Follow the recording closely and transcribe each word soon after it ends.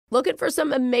Looking for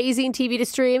some amazing TV to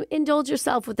stream? Indulge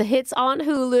yourself with the hits on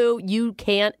Hulu you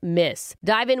can't miss.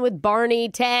 Dive in with Barney,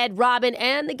 Ted, Robin,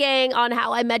 and the gang on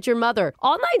How I Met Your Mother.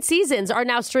 All 9 seasons are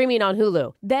now streaming on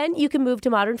Hulu. Then you can move to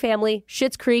Modern Family,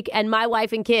 Schitt's Creek, and My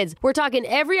Wife and Kids. We're talking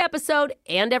every episode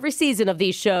and every season of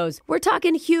these shows. We're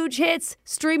talking huge hits,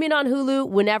 streaming on Hulu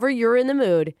whenever you're in the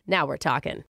mood. Now we're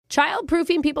talking.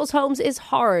 Child-proofing people's homes is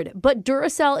hard, but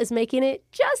Duracell is making it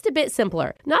just a bit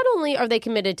simpler. Not only are they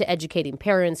committed to educating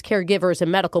parents, caregivers,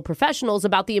 and medical professionals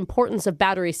about the importance of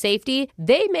battery safety,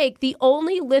 they make the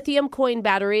only lithium coin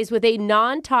batteries with a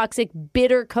non-toxic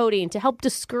bitter coating to help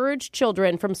discourage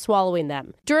children from swallowing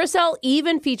them. Duracell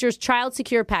even features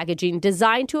child-secure packaging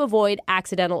designed to avoid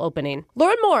accidental opening.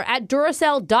 Learn more at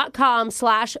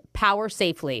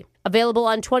Duracell.com/powersafely. Available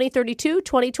on 2032,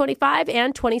 2025,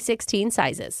 and 2016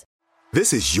 sizes.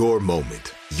 This is your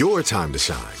moment, your time to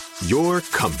shine, your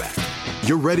comeback.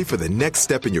 You're ready for the next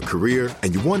step in your career,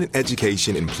 and you want an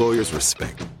education employers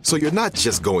respect. So you're not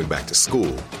just going back to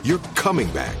school, you're coming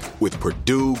back with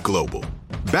Purdue Global.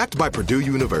 Backed by Purdue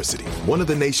University, one of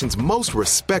the nation's most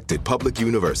respected public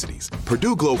universities,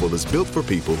 Purdue Global is built for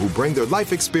people who bring their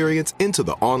life experience into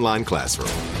the online classroom.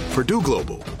 Purdue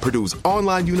Global, Purdue's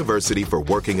online university for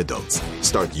working adults.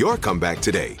 Start your comeback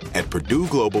today at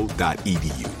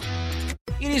purdueglobal.edu.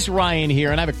 It is Ryan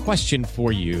here, and I have a question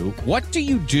for you. What do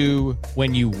you do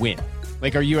when you win?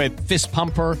 Like, are you a fist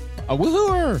pumper? A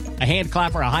woohooer, a hand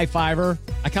clapper, a high fiver.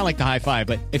 I kind of like the high five,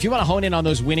 but if you want to hone in on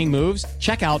those winning moves,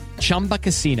 check out Chumba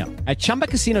Casino. At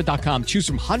ChumbaCasino.com, choose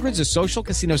from hundreds of social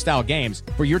casino style games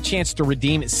for your chance to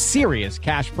redeem serious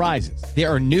cash prizes. There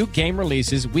are new game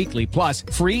releases weekly, plus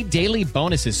free daily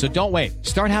bonuses. So don't wait.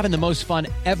 Start having the most fun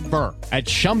ever at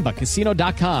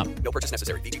ChumbaCasino.com. No purchase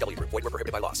necessary. VGW Group. Void where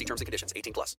prohibited by law. See terms and conditions.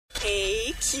 18+.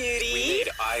 Hey, cutie. We made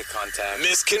eye contact.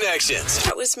 Misconnections.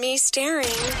 That was me staring.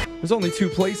 There's only 2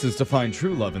 places to find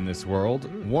true love in this world.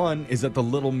 One is at the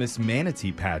Little Miss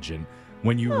Manatee pageant,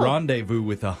 when you rendezvous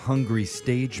with a hungry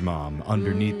stage mom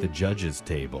underneath the judges'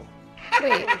 table.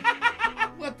 Wait,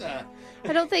 What the?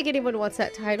 I don't think anyone wants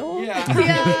that title.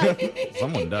 Yeah.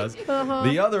 Someone does.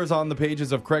 The other is on the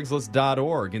pages of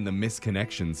Craigslist.org in the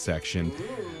Misconnections section.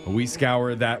 We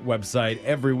scour that website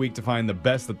every week to find the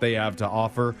best that they have to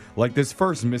offer, like this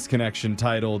first misconnection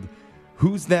titled,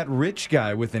 "Who's that rich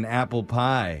guy with an apple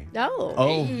pie?"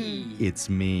 Oh. It's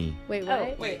me. Wait,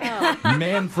 what? Wait.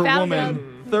 Man for Found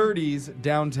woman, 30s,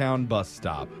 downtown bus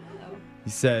stop.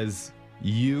 He says,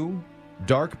 you,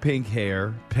 dark pink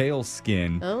hair, pale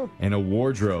skin, and a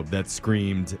wardrobe that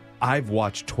screamed, "I've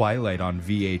watched Twilight on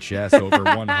VHS over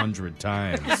 100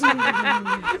 times.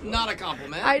 Not a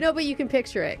compliment. I know, but you can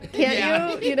picture it.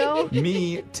 Can't you? You know?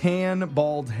 Me, tan,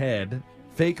 bald head,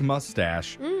 fake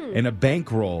mustache, and a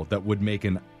bankroll that would make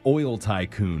an oil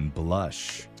tycoon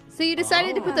blush. So you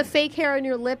decided to put the fake hair on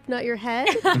your lip, not your head?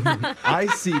 I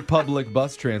see public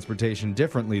bus transportation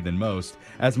differently than most,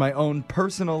 as my own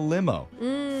personal limo,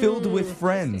 filled with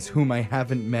friends whom I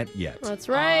haven't met yet. That's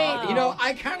right.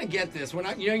 I kind of get this. When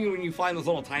when you fly in those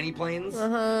little tiny planes,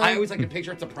 I always like to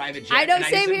picture it's a private jet. I know, and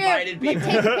same I just here. invited people.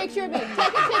 Take a picture of me. Take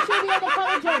a picture of me on the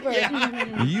cover jumper.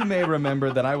 You may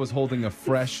remember that I was holding a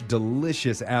fresh,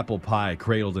 delicious apple pie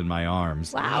cradled in my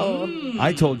arms. Wow.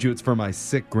 I told you it's for my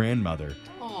sick grandmother.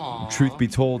 Truth be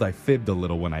told, I fibbed a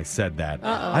little when I said that.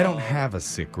 I don't have a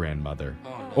sick grandmother.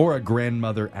 Or a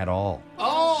grandmother at all.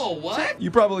 Oh, what? You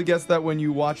probably guessed that when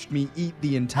you watched me eat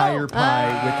the entire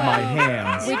pie with my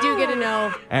hands We do get to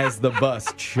know. as the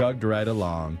bus chugged right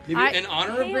along. In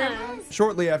honor of grandma?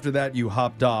 Shortly after that, you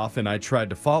hopped off and I tried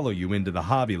to follow you into the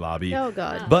Hobby Lobby. Oh,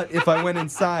 God. But if I went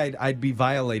inside, I'd be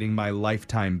violating my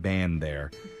lifetime ban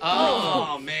there.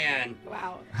 Oh, man.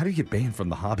 Wow. How do you get banned from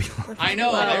the Hobby Lobby? I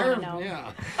know. I know.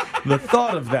 Yeah. The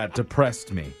thought of that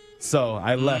depressed me. So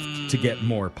I left to get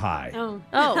more pie. Oh,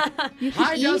 you can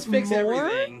Pie eat does fix more?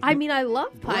 everything. I mean, I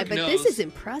love pie, Brooke but knows. this is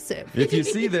impressive. If you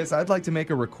see this, I'd like to make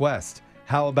a request.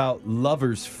 How about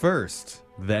lovers first,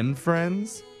 then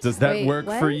friends? Does that Wait, work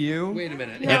what? for you? Wait a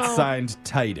minute. No. It's signed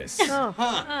Titus.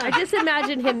 I just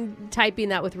imagine him typing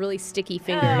that with really sticky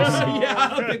fingers.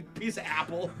 Yeah, a big piece of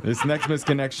apple. This next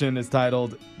misconnection is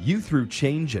titled, "You Threw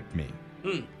Change at Me."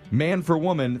 Man for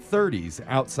woman, 30s,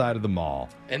 outside of the mall.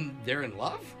 And they're in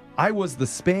love? I was the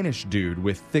Spanish dude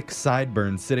with thick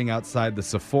sideburns sitting outside the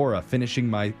Sephora finishing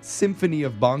my symphony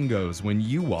of bongos when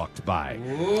you walked by.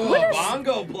 Ooh, a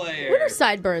bongo player. When are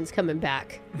sideburns coming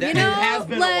back? That has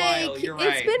been a while, you're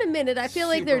right. It's been a minute. I feel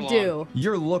like Super they're due.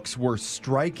 Your looks were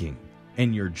striking,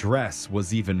 and your dress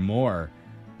was even more,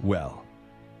 well,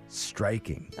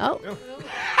 striking. Oh.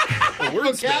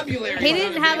 vocabulary. He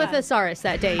didn't have a thesaurus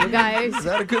that day, you guys. Is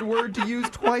that a good word to use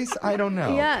twice? I don't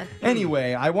know. Yeah.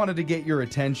 Anyway, I wanted to get your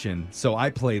attention, so I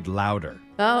played louder.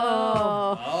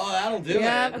 Oh, that'll do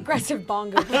it. Aggressive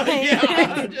bongo playing.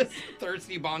 Yeah, just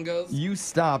thirsty bongos. You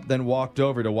stopped, then walked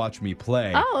over to watch me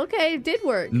play. Oh, okay. It did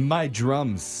work. My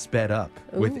drums sped up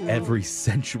with every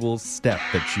sensual step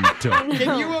that you took.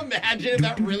 Can you imagine if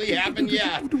that really happened?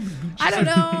 Yeah. I don't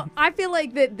know. I feel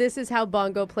like that this is how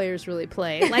bongo players really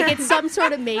play. Like it's some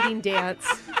sort of mating dance.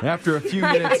 After a few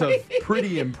minutes of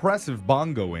pretty impressive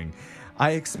bongoing,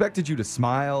 I expected you to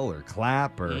smile or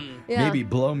clap or maybe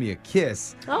blow me a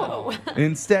kiss. Oh.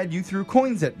 Instead, you threw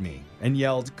coins at me and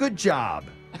yelled, "Good job."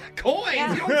 Coins?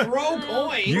 You don't throw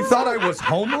coins. You thought I was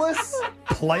homeless?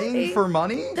 Playing for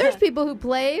money? There's people who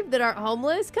play that aren't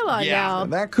homeless. Come on now.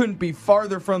 That couldn't be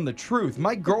farther from the truth.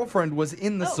 My girlfriend was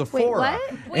in the Sephora,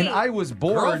 what? and I was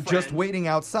bored just waiting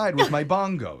outside with my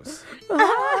bongos. You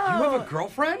have a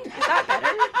girlfriend?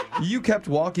 You kept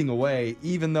walking away,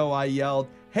 even though I yelled,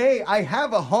 "Hey, I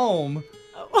have a home.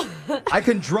 I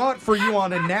can draw it for you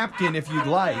on a napkin if you'd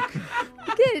like."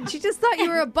 Kid, she just thought you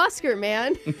were a busker,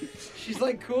 man. She's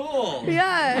like, cool.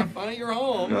 Yeah. Have fun at your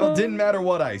home. Well, it didn't matter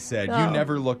what I said. Oh. You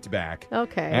never looked back.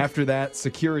 Okay. After that,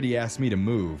 security asked me to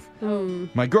move.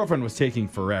 My girlfriend was taking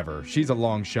forever. She's a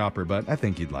long shopper, but I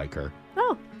think you'd like her.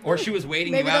 Oh. Or she was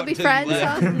waiting Maybe you they'll out be until friends, you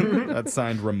left. huh? That's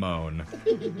signed Ramon.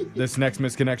 This next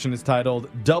misconnection is titled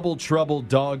Double Trouble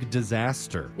Dog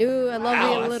Disaster. Ooh, I love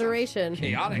Wow, the that's alliteration.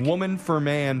 Chaotic. Woman for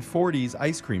man 40s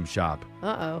ice cream shop.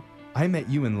 Uh-oh. I met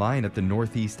you in line at the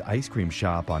Northeast Ice Cream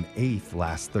Shop on 8th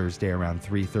last Thursday around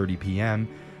 3:30 p.m.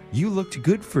 You looked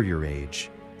good for your age.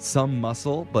 Some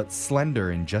muscle, but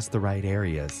slender in just the right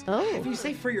areas. Oh. If you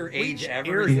say for your age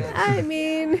ever, I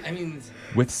mean... I mean,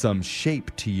 With some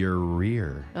shape to your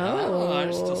rear.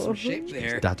 there's still some shape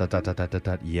there. Dot, dot, dot, dot, dot, dot,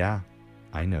 dot. Yeah,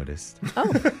 I noticed.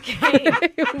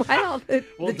 Why all the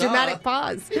dramatic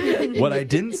pause? What I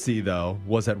didn't see, though,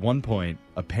 was at one point,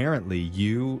 apparently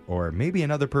you, or maybe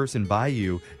another person by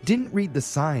you, didn't read the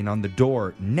sign on the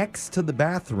door next to the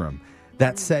bathroom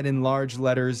that said in large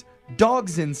letters,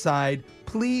 "Dogs inside,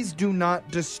 please do not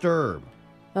disturb."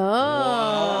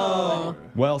 Oh.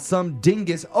 Well, some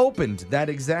dingus opened that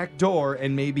exact door,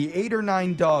 and maybe 8 or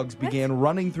 9 dogs began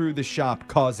running through the shop,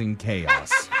 causing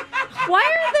chaos. Why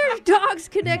are there dogs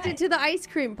connected to the ice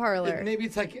cream parlor? Maybe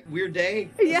it's like a weird day.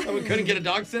 Yeah. Someone couldn't get a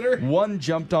dog sitter. One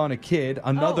jumped on a kid,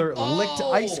 another licked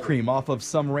ice cream off of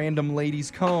some random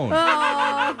lady's cone.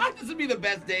 This would be the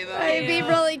best day, though. It'd be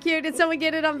really cute. Did someone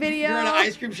get it on video? You're in an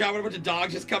ice cream shop and a bunch of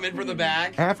dogs just come in from the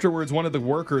back. Afterwards, one of the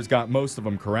workers got most of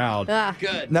them corralled.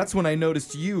 Good. And that's when I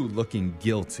noticed you looking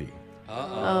guilty.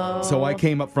 Uh-oh. So I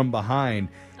came up from behind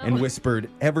and whispered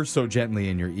ever so gently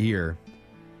in your ear,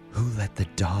 "Who let the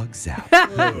dogs out?"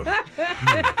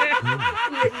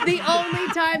 The only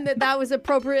time that was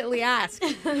appropriately asked.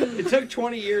 It took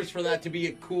 20 years for that to be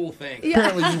a cool thing.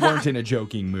 Apparently you weren't in a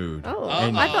joking mood. Oh,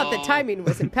 And I thought the timing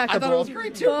was impeccable. I thought it was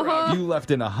great, too, bro. you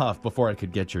left in a huff before I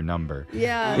could get your number.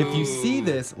 Yeah. If you see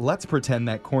this, let's pretend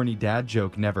that corny dad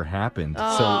joke never happened.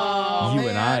 So you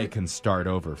and I can start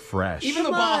over fresh. Even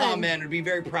the Baja Man would be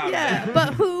very proud of Yeah, that.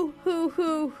 but who?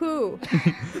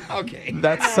 Okay.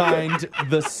 That's signed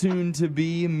the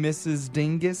soon-to-be Mrs.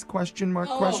 Dingus, question mark?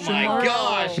 Oh my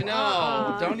gosh,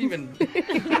 no. Don't even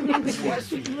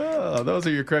question. Oh, those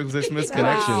are your Craigslist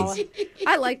misconnections.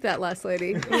 I like that last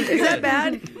lady. Is that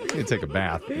bad? You can take a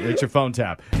bath. It's your phone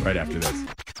tap right after this.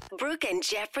 Brooke and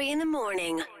Jeffrey in the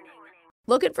morning.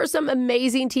 Looking for some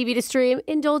amazing TV to stream?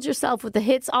 Indulge yourself with the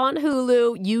hits on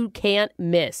Hulu you can't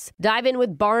miss. Dive in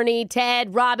with Barney,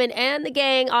 Ted, Robin, and the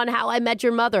gang on How I Met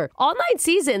Your Mother. All 9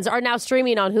 seasons are now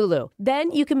streaming on Hulu. Then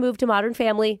you can move to Modern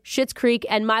Family, Schitt's Creek,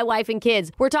 and My Wife and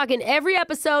Kids. We're talking every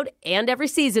episode and every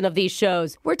season of these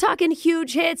shows. We're talking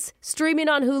huge hits, streaming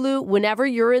on Hulu whenever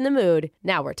you're in the mood.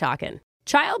 Now we're talking.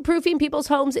 Child-proofing people's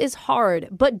homes is hard,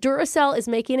 but Duracell is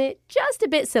making it just a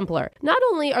bit simpler. Not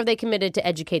only are they committed to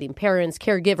educating parents,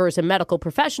 caregivers, and medical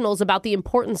professionals about the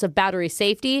importance of battery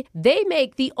safety, they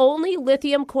make the only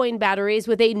lithium coin batteries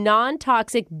with a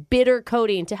non-toxic bitter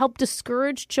coating to help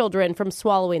discourage children from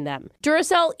swallowing them.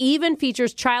 Duracell even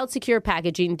features child-secure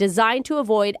packaging designed to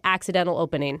avoid accidental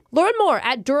opening. Learn more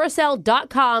at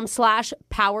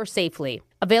Duracell.com/powersafely.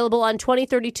 Available on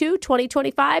 2032,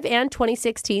 2025, and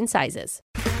 2016 sizes.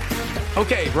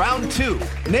 Okay, round 2.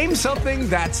 Name something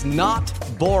that's not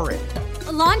boring.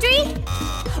 A laundry?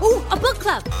 Ooh, a book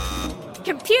club.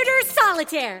 Computer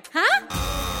solitaire,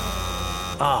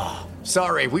 huh?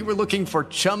 Sorry, we were looking for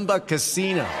Chumba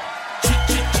Casino.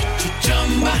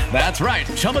 That's right.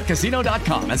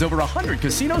 ChumbaCasino.com has over 100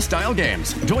 casino-style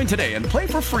games. Join today and play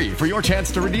for free for your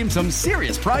chance to redeem some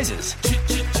serious prizes.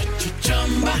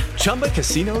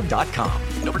 ChumbaCasino.com.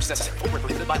 No purchase necessary. Void where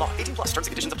prohibited by law. 18 plus. Terms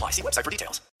and conditions apply. See website for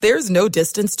details. There's no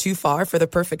distance too far for the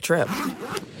perfect trip.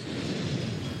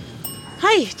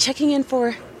 Hi, checking in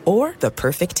for... Or the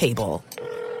perfect table.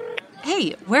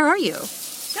 Hey, where are you?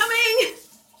 Coming!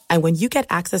 And when you get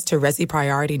access to Resi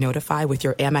Priority Notify with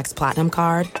your Amex Platinum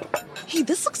card... Hey,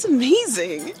 this looks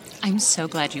amazing. I'm so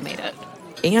glad you made it.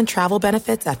 And travel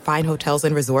benefits at fine hotels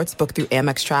and resorts booked through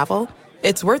Amex Travel,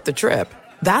 it's worth the trip.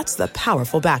 That's the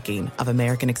powerful backing of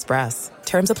American Express.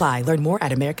 Terms apply. Learn more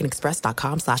at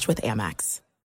americanexpress.com/withAmex.